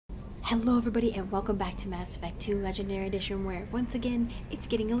Hello everybody and welcome back to Mass Effect 2 Legendary Edition, where once again it's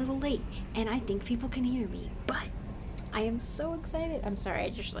getting a little late and I think people can hear me, but I am so excited. I'm sorry, I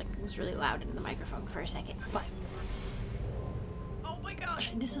just was really loud in the microphone for a second, but oh my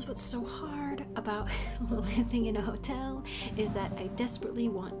gosh, this is what's so hard about living in a hotel, is that I desperately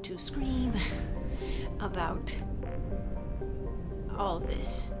want to scream about all of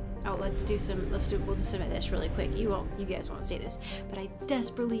this. Oh, we'll do some of this really quick. You guys won't see this, but I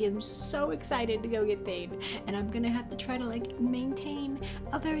desperately am so excited to go get Thane, and I'm gonna have to try to maintain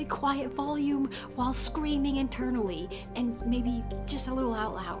a very quiet volume while screaming internally, and maybe just a little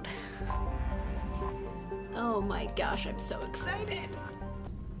out loud. Oh my gosh, I'm so excited.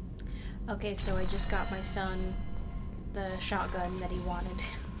 Okay, so I just got my son the shotgun that he wanted,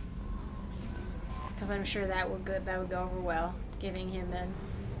 because I'm sure that would go over well, giving him a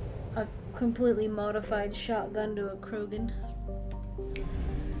completely modified shotgun to a Krogan.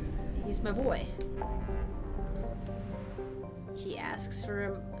 He's my boy. He asks for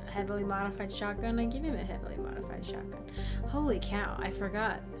a heavily modified shotgun, I give him a heavily modified shotgun. Holy cow, I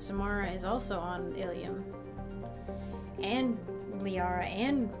forgot Samara is also on Illium. And Liara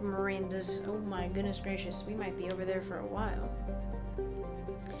and Miranda's. Oh my goodness gracious, we might be over there for a while.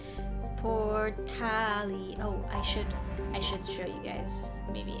 Poor Tali. Oh, I should show you guys.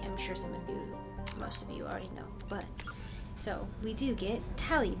 Maybe, I'm sure most of you already know, but so we do get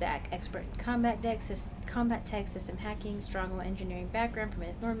Tali back, expert in combat tech, system hacking, stronghold engineering background from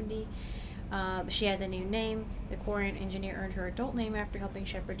Normandy. She has a new name. The Quarian engineer earned her adult name after helping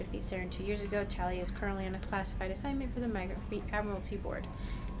Shepard defeat Saren 2 years ago. Tali is currently on a classified assignment for the Migrant Fleet Admiralty Board.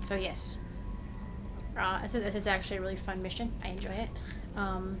 So yes, this is actually a really fun mission. I enjoy it.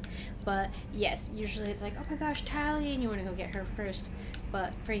 But yes, usually it's like, oh my gosh, Tali, and you want to go get her first.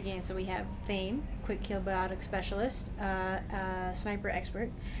 But freaking, so we have Thane, quick kill biotic specialist, sniper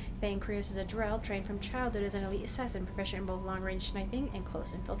expert. Thane Krios is a Drell, trained from childhood as an elite assassin, proficient in both long-range sniping and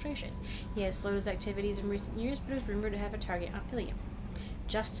close infiltration. He has slowed his activities in recent years, but is rumored to have a target on Illium.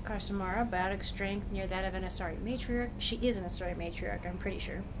 Justicar Samara, biotic strength near that of an Asari matriarch. She is an Asari matriarch, I'm pretty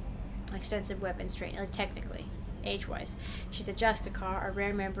sure. Extensive weapons training, technically. Age-wise, she's a Justicar, a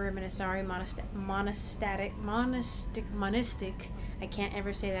rare member of an Asari monistic, I can't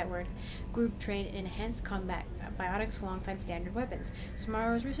ever say that word, group trained in enhanced combat biotics alongside standard weapons.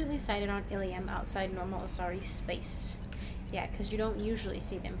 Samara was recently sighted on Illium outside normal Asari space. Yeah, because you don't usually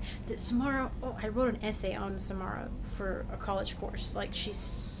see them. Samara, oh, I wrote an essay on Samara for a college course. She's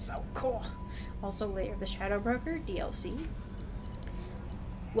so cool. Also, Layer of the Shadow Broker, DLC.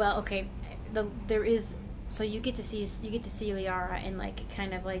 Well, okay, so you get to see Liara and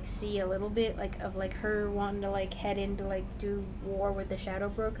kind of see a little bit of her wanting to head into do war with the Shadow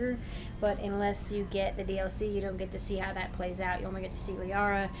Broker, but unless you get the DLC, you don't get to see how that plays out. You only get to see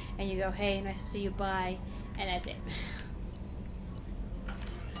Liara, and you go, hey, nice to see you, bye, and that's it.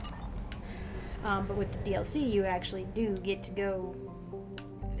 But with the DLC, you actually do get to go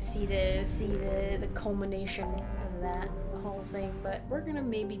see the culmination of that whole thing. But we're gonna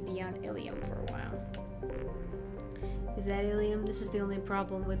maybe be on Illium for a while. Is that Illium? This is the only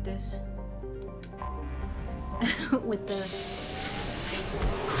problem with this. with the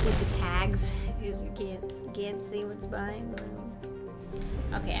tags, is you can't see what's behind them.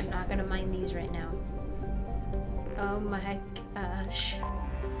 Okay, I'm not gonna mind these right now. Oh my gosh.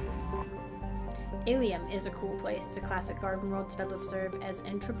 Illium is a cool place. It's a classic garden world developed to serve as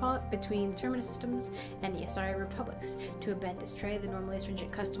entrepot between Terminus systems and the Asari republics. To abet this trade, the normally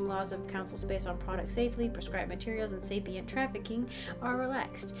stringent custom laws of council space on product safely, prescribed materials, and sapient trafficking are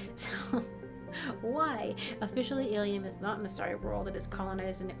relaxed. So, why? Officially, Illium is not an Asari world. It is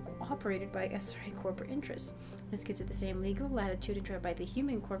colonized and operated by Asari corporate interests. This gives it the same legal latitude enjoyed by the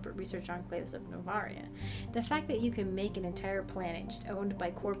human corporate research enclaves of Novaria. The fact that you can make an entire planet just owned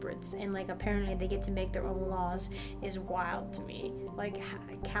by corporates and apparently they get to make their own laws is wild to me.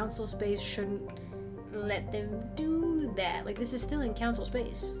 Council space shouldn't let them do that. This is still in council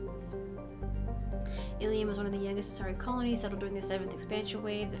space. Illium is one of the youngest Asari colonies settled during the 7th expansion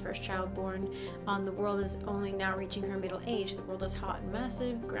wave. The first child born on the world is only now reaching her middle age. The world is hot and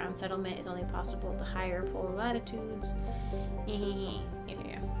massive. Ground settlement is only possible at the higher polar latitudes.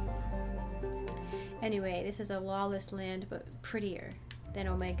 Anyway, this is a lawless land, but prettier than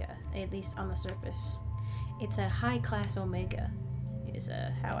Omega, at least on the surface. It's a high-class Omega, is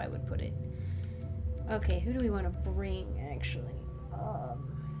how I would put it. Okay, who do we want to bring, actually?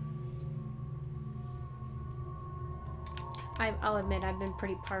 I'll admit I've been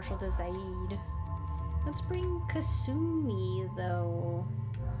pretty partial to Zaid. Let's bring Kasumi, though.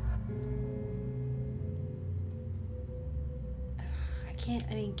 I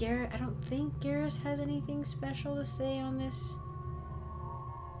can't. I mean, Garrett. I don't think Garrus has anything special to say on this.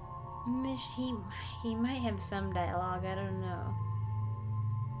 He might have some dialogue. I don't know.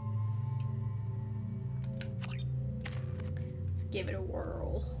 Let's give it a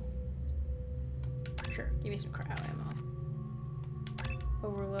whirl. Sure. Give me some cryo ammo.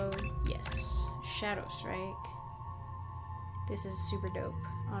 Overload. Yes. Shadow Strike. This is super dope,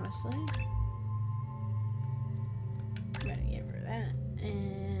 honestly. I'm gonna give her that.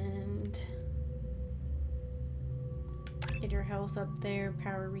 And get her health up there.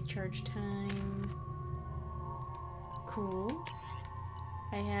 Power recharge time. Cool.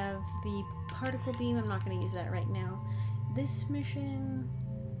 I have the particle beam. I'm not gonna use that right now. This mission,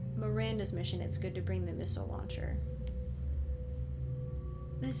 Miranda's mission, it's good to bring the missile launcher.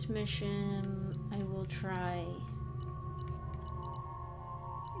 This mission, I will try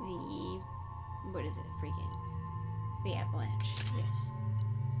the, what is it, freaking, the avalanche, yes.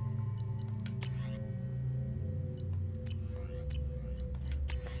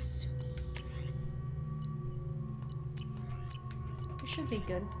 Sweet. It should be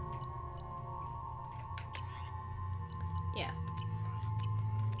good. Yeah.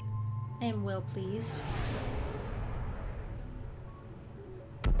 I am well pleased.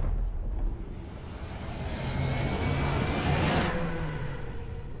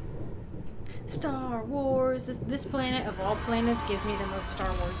 Star Wars. This planet of all planets gives me the most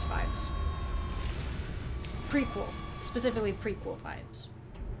Star Wars vibes. Prequel. Specifically prequel vibes.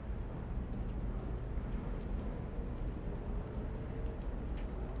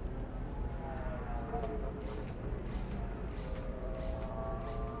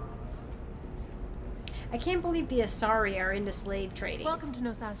 I can't believe the Asari are into slave trading. Welcome to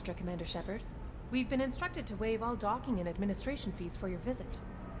Nosastra, Commander Shepard. We've been instructed to waive all docking and administration fees for your visit.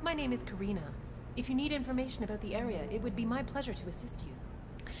 My name is Karina. If you need information about the area, it would be my pleasure to assist you.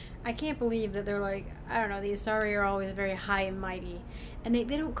 I can't believe that they're like, I don't know, the Asari are always very high and mighty. And they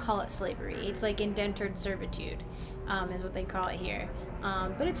don't call it slavery. It's like indentured servitude, is what they call it here.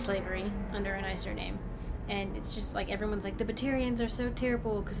 But it's slavery under a nicer name. And it's just like everyone's like, the Batarians are so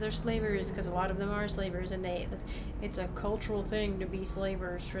terrible because they're slavers, because a lot of them are slavers, and it's a cultural thing to be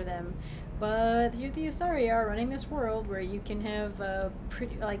slavers for them. But the Asari are running this world where you can have a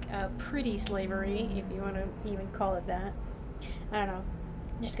pretty slavery, if you want to even call it that. I don't know.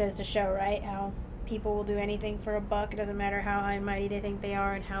 Just goes to show, right, how people will do anything for a buck. It doesn't matter how high and mighty they think they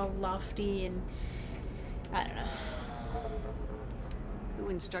are and how lofty, and I don't know. Who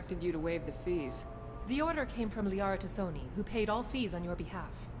instructed you to waive the fees? The order came from Liara Tassoni, who paid all fees on your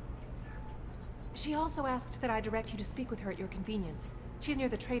behalf. She also asked that I direct you to speak with her at your convenience. She's near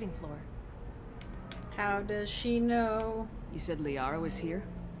the trading floor. How does she know? You said Liara was here?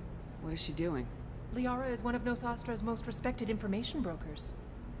 What is she doing? Liara is one of Nosastra's most respected information brokers.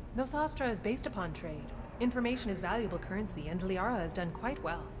 Nosastra is based upon trade. Information is valuable currency, and Liara has done quite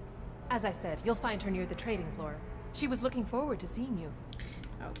well. As I said, you'll find her near the trading floor. She was looking forward to seeing you.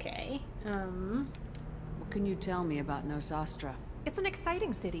 Okay, What can you tell me about Nosastra? It's an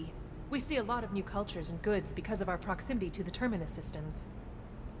exciting city. We see a lot of new cultures and goods because of our proximity to the Terminus systems.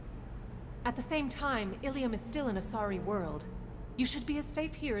 At the same time, Illium is still an Asari world. You should be as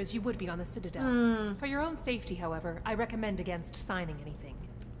safe here as you would be on the Citadel. For your own safety, however, I recommend against signing anything.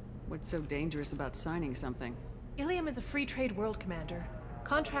 What's so dangerous about signing something? Illium is a free trade world, Commander.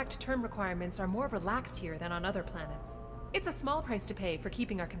 Contract term requirements are more relaxed here than on other planets. It's a small price to pay for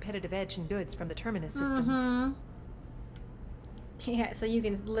keeping our competitive edge in goods from the Terminus systems. Yeah, so you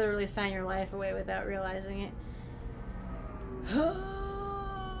can literally sign your life away without realizing it.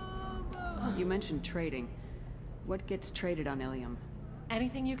 You mentioned trading. What gets traded on Illium?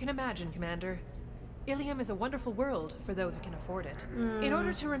 Anything you can imagine, Commander. Illium is a wonderful world for those who can afford it. In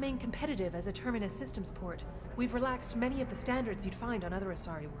order to remain competitive as a Terminus systems port, we've relaxed many of the standards you'd find on other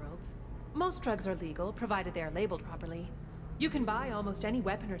Asari worlds. Most drugs are legal, provided they are labeled properly. You can buy almost any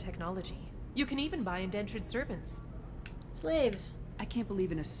weapon or technology. You can even buy indentured servants. Slaves. I can't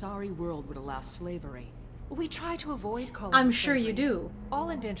believe an Asari world would allow slavery. We try to avoid calling I'm it sure you slavery. do. All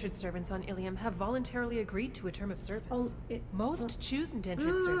indentured servants on Illium have voluntarily agreed to a term of service. Most choose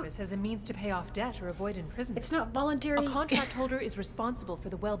indentured service as a means to pay off debt or avoid imprisonment. It's not voluntary. A contract holder is responsible for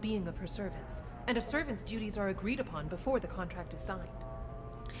the well-being of her servants, and a servant's duties are agreed upon before the contract is signed.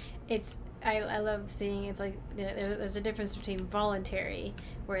 I love seeing it's like there's a difference between voluntary,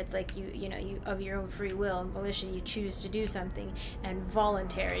 where it's like you of your own free will and volition you choose to do something, and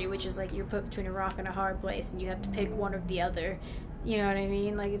voluntary, which is like you're put between a rock and a hard place and you have to pick one or the other. You know what I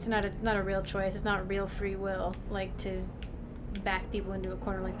mean? Like it's not a real choice. It's not real free will. Like to back people into a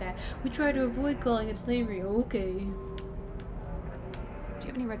corner like that. We try to avoid calling it slavery. Okay.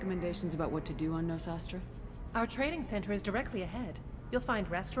 you have any recommendations about what to do on Nosastra? Our trading center is directly ahead. You'll find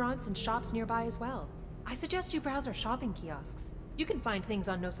restaurants and shops nearby as well. I suggest you browse our shopping kiosks. You can find things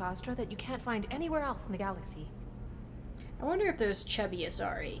on Nosastra that you can't find anywhere else in the galaxy. I wonder if there's chubby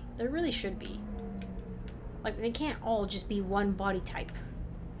Asari. There really should be. Like, they can't all just be one body type.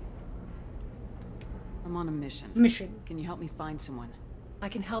 I'm on a mission. Mission. Can you help me find someone? I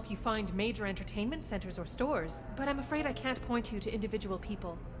can help you find major entertainment centers or stores, but I'm afraid I can't point you to individual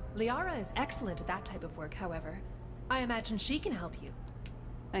people. Liara is excellent at that type of work, however. I imagine she can help you.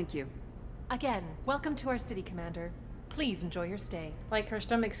 Thank you. Again, welcome to our city, Commander. Please enjoy your stay. Like, her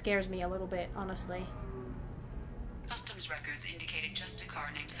stomach scares me a little bit, honestly. Customs records indicated just a car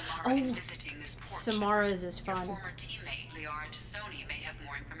named Samara is visiting this port. Samara's is fun. Your former teammate, Liara Tassoni, may have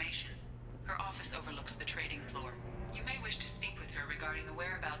more information. Her office overlooks the trading floor. You may wish to speak with her regarding the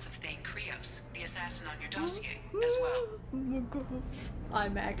whereabouts of Thane Krios, the assassin on your dossier, as well. Oh my god.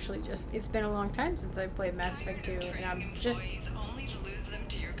 I'm actually just... It's been a long time since I played Mass Effect 2, and I'm just... Only to lose them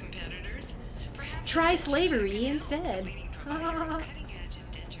to your competitors? Try slavery instead.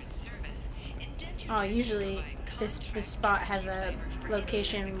 Oh, usually this spot has a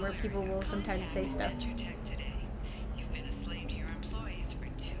location where people will sometimes say stuff. You've been a slave to your employees for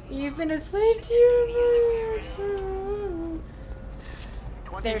 2 You've been a slave to your employees.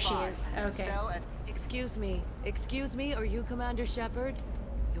 There she is. Okay. Excuse me, are you Commander Shepard?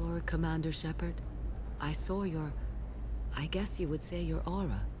 You're Commander Shepard? I saw your... I guess you would say your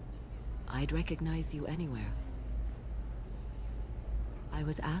aura. I'd recognize you anywhere. I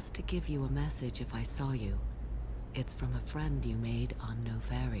was asked to give you a message if I saw you. It's from a friend you made on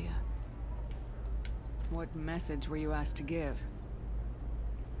Novaria. What message were you asked to give?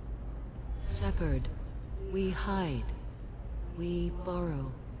 Shepard, we hide. We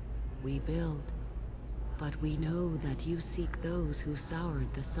borrow. We build. But we know that you seek those who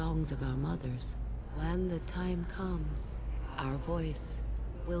soured the songs of our mothers. When the time comes, our voice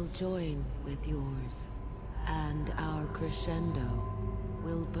will join with yours, and our crescendo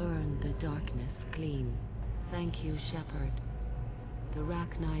will burn the darkness clean. Thank you, Shepard. The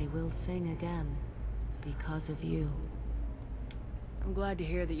Rachni will sing again because of you. I'm glad to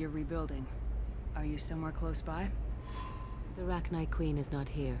hear that you're rebuilding. Are you somewhere close by? The Rachni Queen is not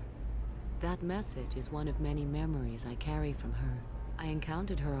here. That message is one of many memories I carry from her. I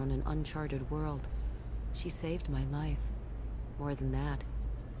encountered her on an uncharted world. She saved my life. More than that,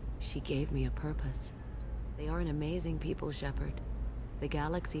 she gave me a purpose. They are an amazing people, Shepard. The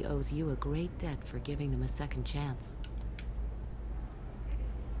galaxy owes you a great debt for giving them a second chance.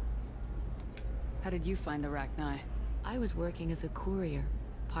 How did you find the Rachni? I was working as a courier.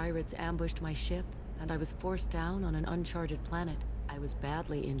 Pirates ambushed my ship, and I was forced down on an uncharted planet. I was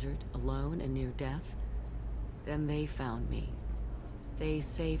badly injured, alone and near death. Then they found me. They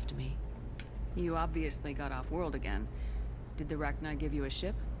saved me. You obviously got off-world again. Did the Rachni give you a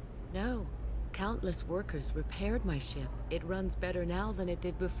ship? No. Countless workers repaired my ship. It runs better now than it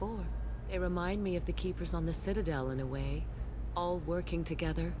did before. They remind me of the Keepers on the Citadel in a way. All working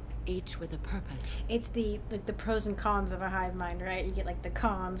together, each with a purpose. It's the pros and cons of a hive mind, right? You get like the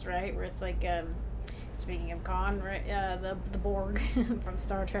cons, right? Where it's like, speaking of con, right? The Borg from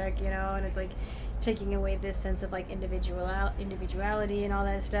Star Trek, you know, and it's like taking away this sense of like individuality and all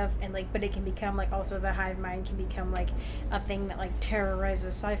that stuff, and like, but it can become like also the hive mind can become like a thing that like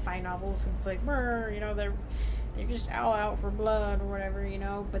terrorizes sci-fi novels. It's like, you know, they're just all out for blood or whatever, you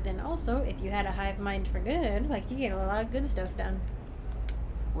know. But then also, if you had a hive mind for good, like you get a lot of good stuff done.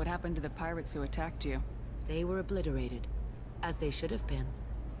 What happened to the pirates who attacked you? They were obliterated, as they should have been.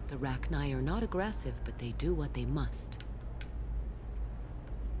 The Rachni are not aggressive, but they do what they must.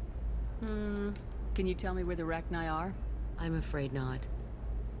 Can you tell me where the Rachni are? I'm afraid not.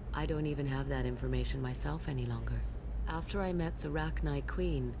 I don't even have that information myself any longer. After I met the Rachni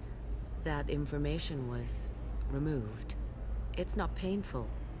Queen, that information was removed. It's not painful,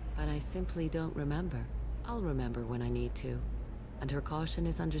 but I simply don't remember. I'll remember when I need to. And her caution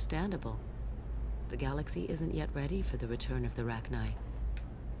is understandable. The galaxy isn't yet ready for the return of the Rachni.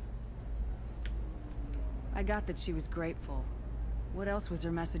 I got that she was grateful. What else was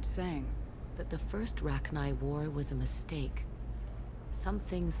her message saying? That the first Rachni war was a mistake.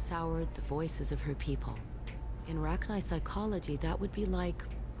 Something soured the voices of her people. In Rachni psychology, that would be like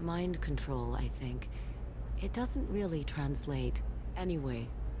mind control, I think. It doesn't really translate. Anyway,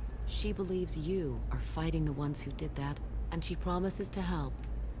 she believes you are fighting the ones who did that, and she promises to help.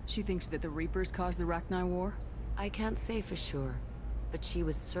 She thinks that the Reapers caused the Rachni war? I can't say for sure, but she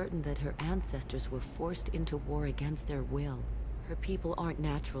was certain that her ancestors were forced into war against their will. Her people aren't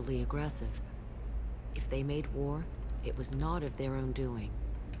naturally aggressive. If they made war, it was not of their own doing.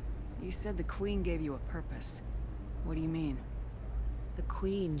 You said the Queen gave you a purpose. What do you mean? The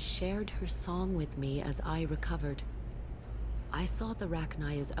Queen shared her song with me as I recovered. I saw the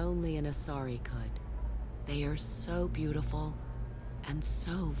Rachni as only an Asari could. They are so beautiful, and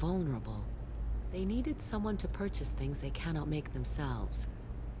so vulnerable. They needed someone to purchase things they cannot make themselves.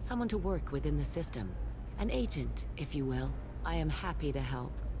 Someone to work within the system. An agent, if you will. I am happy to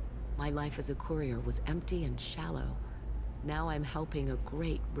help. My life as a courier was empty and shallow. Now I'm helping a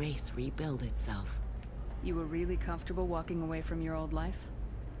great race rebuild itself. You were really comfortable walking away from your old life?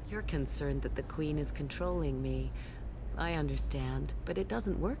 You're concerned that the Queen is controlling me. I understand, but it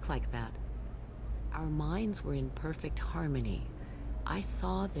doesn't work like that. Our minds were in perfect harmony. I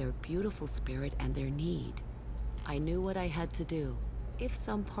saw their beautiful spirit and their need. I knew what I had to do. If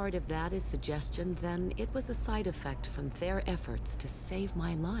some part of that is suggestion, then it was a side effect from their efforts to save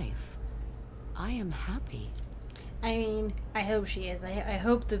my life. I am happy. I mean, I hope she is. I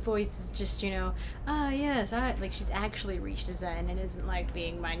hope the voice is just, you know, yes, like she's actually reached a Zen and isn't like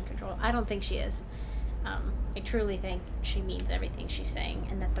being mind controlled. I don't think she is. I truly think she means everything she's saying,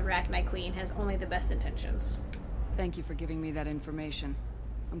 and that the Rachni Queen has only the best intentions. Thank you for giving me that information.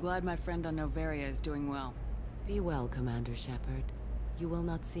 I'm glad my friend on Noveria is doing well. Be well, Commander Shepard. You will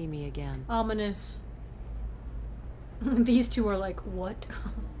not see me again. Ominous. These two are like, what?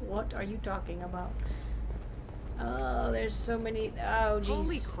 What are you talking about? Oh, there's so many. Oh, jeez.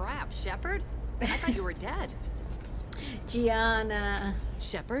 Holy crap, Shepard! I thought you were dead. Gianna.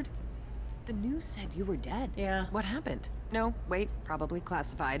 Shepard? The news said you were dead. Yeah. What happened? No, wait, probably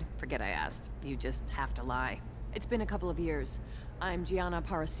classified. Forget I asked. You just have to lie. It's been a couple of years. I'm Gianna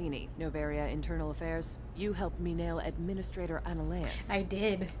Parasini, Noveria Internal Affairs. You helped me nail Administrator Analeas. I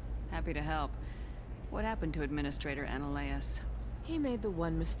did. Happy to help. What happened to Administrator Analeas? He made the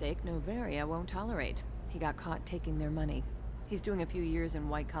one mistake Noveria won't tolerate. He got caught taking their money. He's doing a few years in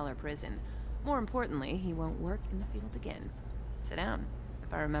white-collar prison. More importantly, he won't work in the field again. Sit down.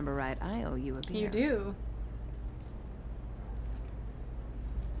 If I remember right, I owe you a beer. You do.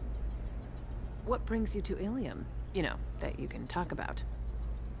 What brings you to Illium? You know, that you can talk about.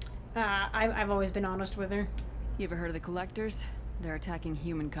 I've always been honest with her. You ever heard of the Collectors? They're attacking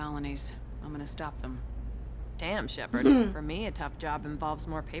human colonies. I'm gonna stop them. Damn, Shepard. For me, a tough job involves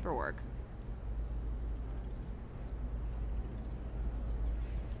more paperwork.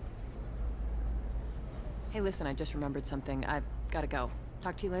 Hey, listen, I just remembered something. I've gotta go.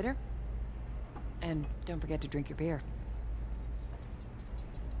 Talk to you later? And don't forget to drink your beer.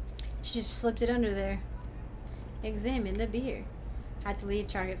 She just slipped it under there. Examine the beer. Had to leave.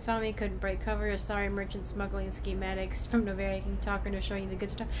 Target saw me. Couldn't break cover. Sorry, merchant smuggling schematics from Noveria. Can talk her into showing you the good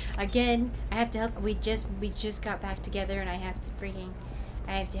stuff. Again, I have to help. We just got back together, and I have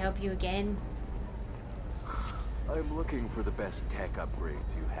to help you again. I'm looking for the best tech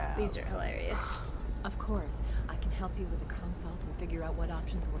upgrades you have. These are hilarious. Of course. I can help you with a consult and figure out what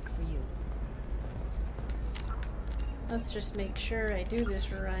options work for you. Let's just make sure I do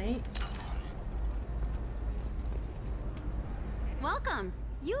this right. Welcome.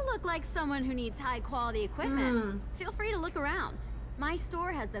 You look like someone who needs high-quality equipment. Feel free to look around. My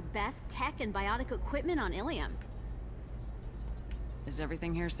store has the best tech and biotic equipment on Illium. Is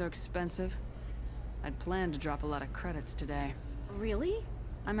everything here so expensive? I'd planned to drop a lot of credits today. Really?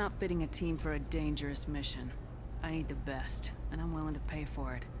 I'm outfitting a team for a dangerous mission. I need the best, and I'm willing to pay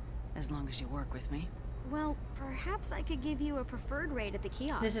for it, as long as you work with me. Well, perhaps I could give you a preferred rate at the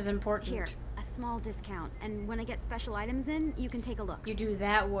kiosk. This is important. Here, a small discount, and when I get special items in, you can take a look. You do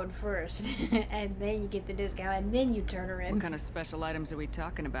that one first, and then you get the discount, and then you turn her in. What kind of special items are we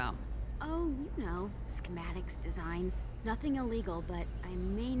talking about? Oh, you know, schematics, designs. Nothing illegal, but I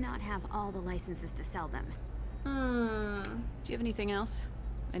may not have all the licenses to sell them. Do you have anything else?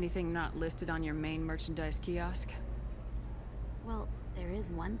 Anything not listed on your main merchandise kiosk? Well, there is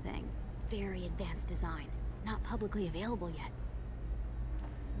one thing. Very advanced design. Not publicly available yet.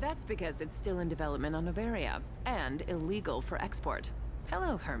 That's because it's still in development on Noveria, and illegal for export.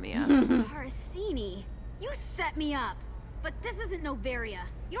 Hello, Hermia. Parasini, you set me up! But this isn't Noveria.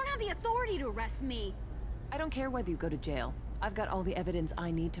 You don't have the authority to arrest me. I don't care whether you go to jail. I've got all the evidence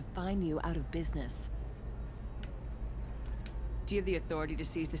I need to find you out of business. Do you have the authority to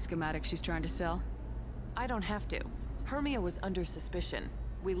seize the schematics she's trying to sell? I don't have to. Hermia was under suspicion.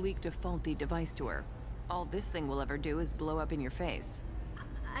 We leaked a faulty device to her. All this thing will ever do is blow up in your face.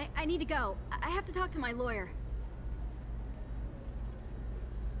 I need to go. I have to talk to my lawyer.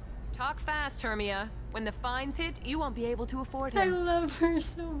 Talk fast, Hermia. When the fines hit, you won't be able to afford I him. love her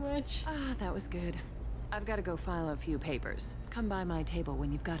so much. Ah, that was good. I've got to go file a few papers. Come by my table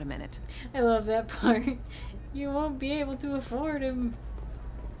when you've got a minute. I love that part. You won't be able to afford him.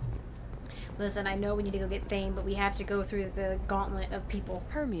 listen, I know we need to go get Thane, but we have to go through the gauntlet of people.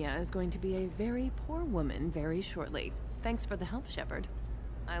 Hermia is going to be a very poor woman very shortly. Thanks for the help, Shepard.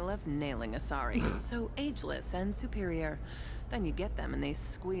 I love nailing Asari. So ageless and superior. Then you get them and they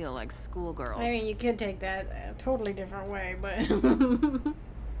squeal like schoolgirls. I mean, you could take that a totally different way, but...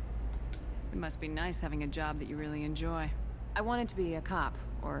 It must be nice having a job that you really enjoy. I wanted to be a cop,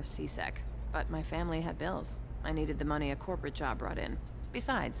 or CSEC, but my family had bills. I needed the money a corporate job brought in.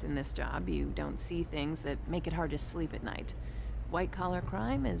 Besides, in this job, you don't see things that make it hard to sleep at night. White-collar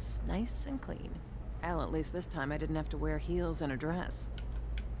crime is nice and clean. Hell, at least this time I didn't have to wear heels and a dress.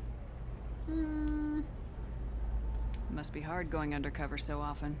 It must be hard going undercover so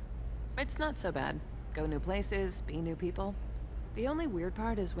often. It's not so bad. Go new places, be new people. The only weird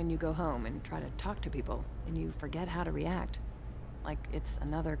part is when you go home and try to talk to people, and you forget how to react. Like it's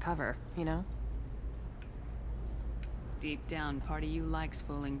another cover, you know? Deep down, part of you likes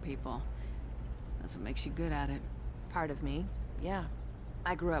fooling people. That's what makes you good at it. Part of me, yeah.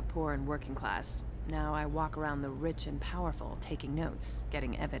 I grew up poor and working class. Now I walk around the rich and powerful, taking notes,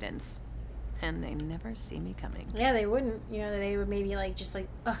 getting evidence. And they never see me coming. Yeah, they wouldn't. You know, they would maybe like just like,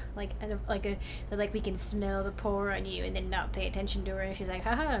 like we can smell the pour on you, and then not pay attention to her. And she's like,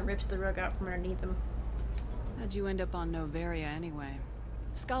 haha, and rips the rug out from underneath them. How'd you end up on Noveria anyway?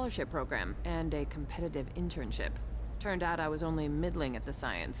 Scholarship program and a competitive internship. Turned out I was only middling at the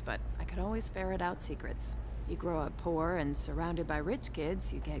science, but I could always ferret out secrets. You grow up poor and surrounded by rich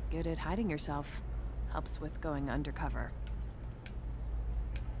kids, you get good at hiding yourself. Helps with going undercover.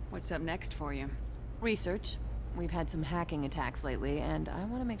 What's up next for you? Research. We've had some hacking attacks lately, and I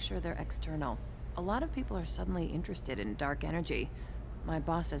want to make sure they're external. A lot of people are suddenly interested in dark energy. My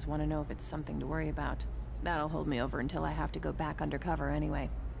bosses want to know if it's something to worry about. That'll hold me over until I have to go back undercover anyway.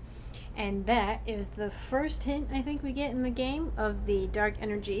 And that is the first hint I think we get in the game of the dark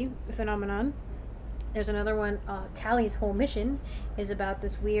energy phenomenon. There's another one. Tally's whole mission is about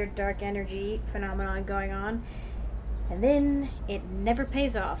this weird dark energy phenomenon going on. And then it never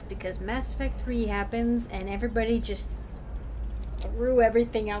pays off because Mass Effect 3 happens and everybody just threw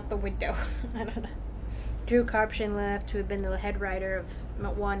everything out the window. I don't know. Drew Karpshin left, who had been the head writer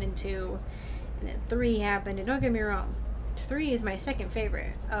of 1 and 2. And then 3 happened, and don't get me wrong, 3 is my second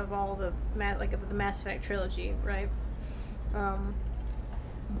favorite of all the of the Mass Effect trilogy, right?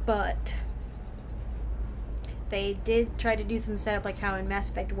 But they did try to do some setup, like how in Mass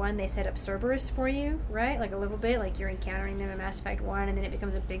Effect 1 they set up Cerberus for you, right? Like a little bit, like you're encountering them in Mass Effect 1, and then it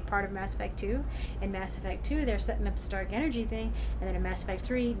becomes a big part of Mass Effect 2. In Mass Effect 2, they're setting up this dark energy thing, and then in Mass Effect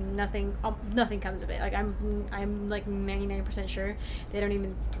 3, nothing comes of it. Like I'm like 99% sure they don't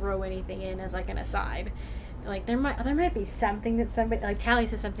even throw anything in as like an aside. Like there might be something that somebody, like Tally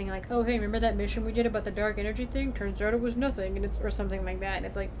says something like, oh hey, remember that mission we did about the dark energy thing? Turns out it was nothing, and or something like that, and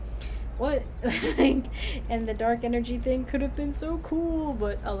it's like, what? And the dark energy thing could have been so cool,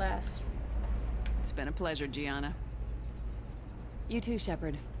 but alas. It's been a pleasure, Gianna. You too,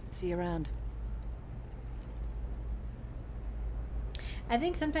 Shepard. See you around. I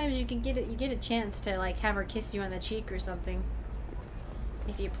think sometimes you get a chance to like have her kiss you on the cheek or something.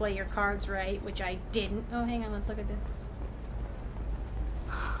 If you play your cards right, which I didn't. Oh, hang on, let's look at this.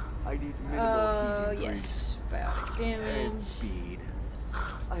 I need minimal heating yes. Biotic grease and damage. speed.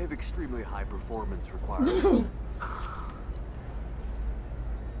 I have extremely high performance requirements.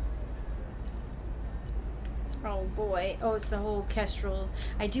 Oh boy. Oh, it's the whole Kestrel.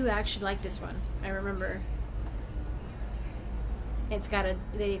 I do actually like this one. I remember. It's got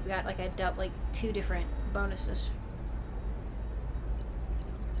they've got like like 2 different bonuses.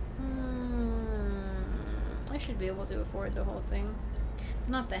 I should be able to afford the whole thing.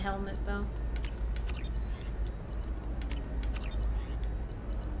 Not the helmet though.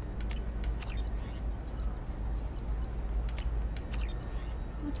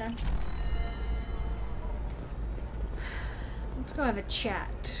 Okay. Let's go have a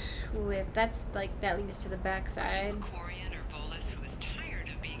chat with, that leads to the backside. Quarian or Volus who is tired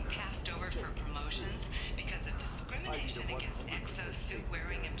of being passed over for promotions because of discrimination against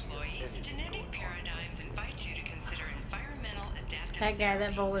exosuit-wearing employees. Genetic paradigms invite you to consider environmental adaptive That guy,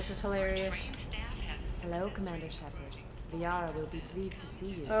 that therapy. Volus is hilarious. Trained staff has a Hello, success Commander rate Shepard. approaching Liara will be pleased to see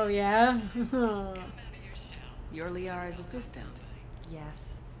you. Oh yeah? You're Liara's assistant.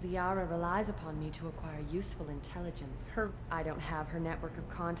 Yes. Liara relies upon me to acquire useful intelligence. I don't have her network of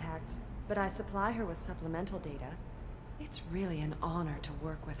contacts, but I supply her with supplemental data. It's really an honor to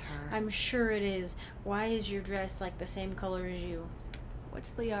work with her. I'm sure it is. Why is your dress like the same color as you?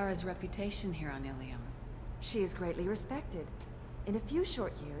 What's Liara's reputation here on Illium? She is greatly respected. In a few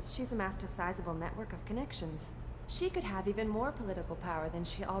short years, she's amassed a sizable network of connections. She could have even more political power than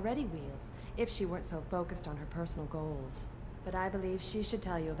she already wields, if she weren't so focused on her personal goals. But I believe she should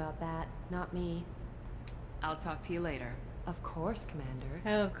tell you about that, not me. I'll talk to you later. Of course,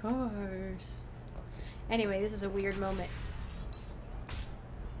 Commander. Of course. Anyway, this is a weird moment.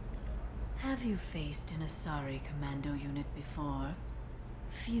 Have you faced an Asari commando unit before?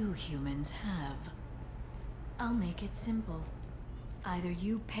 Few humans have. I'll make it simple. Either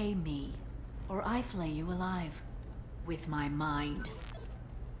you pay me, or I flay you alive. With my mind.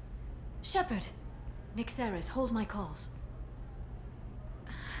 Shepard! Nixeris, hold my calls.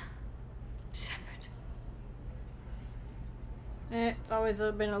 Shepard. It's always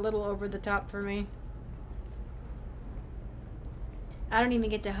been a little over the top for me. I don't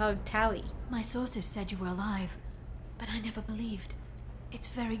even get to hug Tally. My sources said you were alive, but I never believed. It's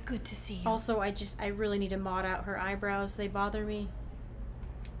very good to see you. Also, I really need to mod out her eyebrows. They bother me.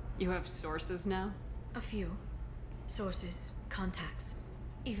 You have sources now? A few. Sources, contacts,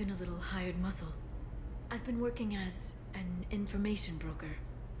 even a little hired muscle. I've been working as an information broker.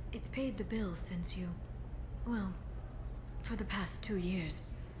 It's paid the bills since you... well, for the past 2 years.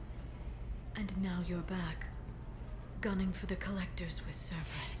 And now you're back. Gunning for the collectors with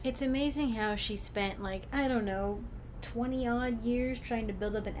Cerberus. It's amazing how she spent, like, I don't know, 20-odd years trying to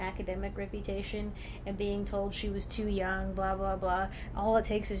build up an academic reputation and being told she was too young, blah, blah, blah. All it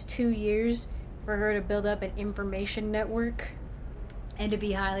takes is 2 years for her to build up an information network and to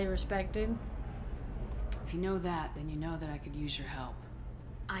be highly respected. If you know that, then you know that I could use your help.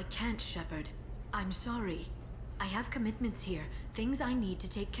 I can't, Shepard. I'm sorry. I have commitments here, things I need to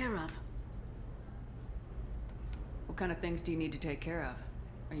take care of. What kind of things do you need to take care of?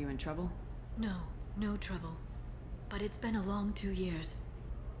 Are you in trouble? No, no trouble. But it's been a long 2 years.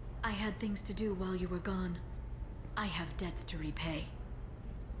 I had things to do while you were gone. I have debts to repay.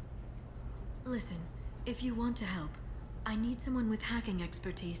 Listen, if you want to help, I need someone with hacking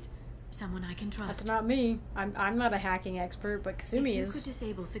expertise. Someone I can trust. That's not me. I'm not a hacking expert, but Kasumi If is. you could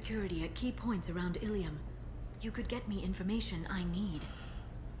disable security at key points around Illium, you could get me information I need.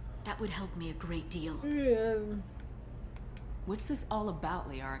 That would help me a great deal. What's this all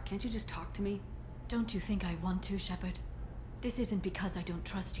about, Liara? Can't you just talk to me? Don't you think I want to, Shepard? This isn't because I don't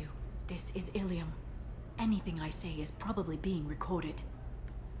trust you. This is Illium. Anything I say is probably being recorded.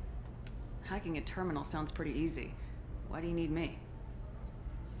 Hacking a terminal sounds pretty easy. Why do you need me?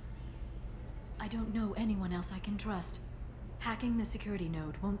 I don't know anyone else I can trust. Hacking the security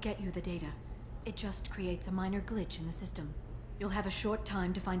node won't get you the data. It just creates a minor glitch in the system. You'll have a short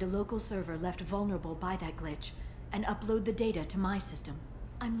time to find a local server left vulnerable by that glitch, and upload the data to my system.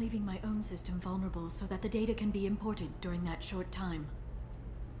 I'm leaving my own system vulnerable so that the data can be imported during that short time.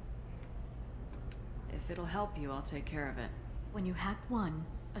 If it'll help you, I'll take care of it. When you hack one,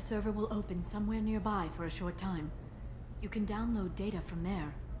 a server will open somewhere nearby for a short time. You can download data from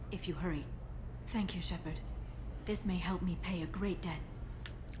there, if you hurry. Thank you, Shepard. This may help me pay a great debt.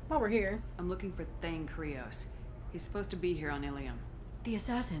 While we're here. I'm looking for Thane Krios. He's supposed to be here on Illium. The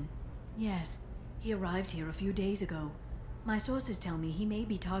assassin? Yes. He arrived here a few days ago. My sources tell me he may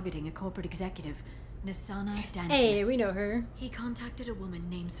be targeting a corporate executive, Nisana Dantius. Hey, we know her. He contacted a woman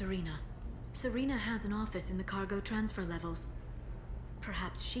named Serena. Serena has an office in the cargo transfer levels.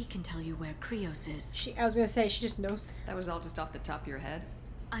 Perhaps she can tell you where Krios is. I was gonna say, she just knows. That was all just off the top of your head?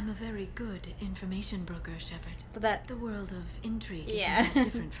 I'm a very good information broker, Shepard. So that... The world of intrigue yeah. is not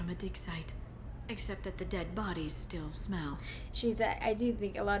different from a dig site. Except that the dead bodies still smell. I do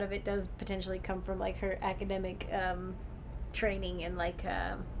think a lot of it does potentially come from, like, her academic, training and, like,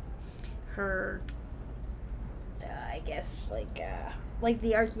 her, I guess, like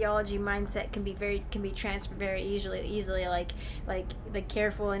the archaeology mindset can be transferred very easily, like the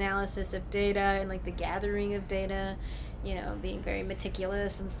careful analysis of data and, like, the gathering of data, you know, being very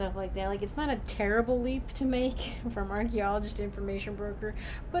meticulous and stuff like that. Like, it's not a terrible leap to make from archaeologist to information broker,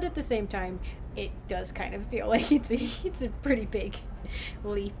 but at the same time, it does kind of feel like it's a pretty big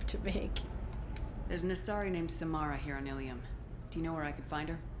leap to make. There's an Asari named Samara here on Illium. Do you know where I could find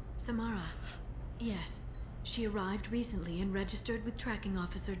her? Samara? Yes. She arrived recently and registered with tracking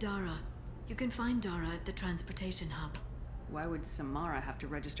officer Dara. You can find Dara at the transportation hub. Why would Samara have to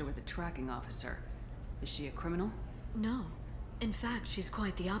register with a tracking officer? Is she a criminal? No. In fact, she's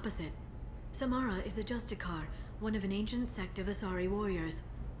quite the opposite. Samara is a Justicar, one of an ancient sect of Asari warriors.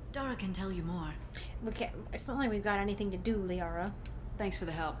 Dara can tell you more. Okay, it's not like we've got anything to do, Liara. Thanks for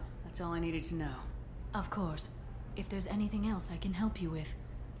the help. That's all I needed to know. Of course. If there's anything else I can help you with,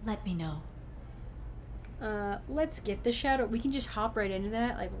 let me know. Let's get the shadow. We can just hop right into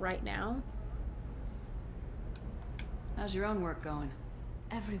that, like, right now. How's your own work going?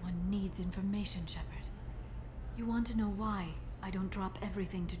 Everyone needs information, Shepard. You want to know why I don't drop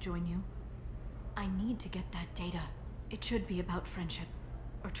everything to join you? I need to get that data. It should be about friendship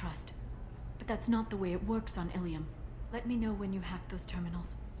or trust. But that's not the way it works on Illium. Let me know when you hack those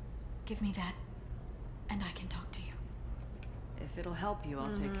terminals. Give me that, and I can talk to you. If it'll help you,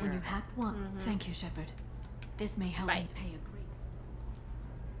 I'll take care When of you it. hack one, thank you, Shepard. This may help me pay a great...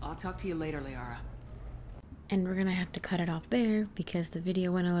 I'll talk to you later, Liara. And we're gonna have to cut it off there because the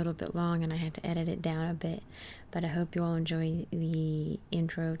video went a little bit long and I had to edit it down a bit. But I hope you all enjoy the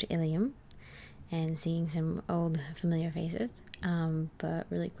intro to Illium and seeing some old familiar faces. But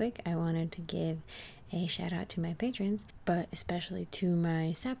really quick, I wanted to give a shout out to my patrons, but especially to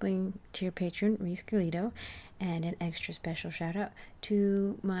my sapling tier patron Reese Galito, and an extra special shout out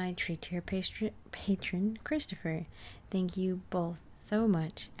to my tree tier patron Christopher. Thank you both so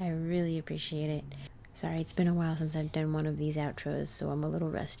much. I really appreciate it. Sorry, it's been a while since I've done one of these outros, so I'm a little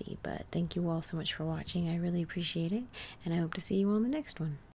rusty, but thank you all so much for watching. I really appreciate it, and I hope to see you on the next one.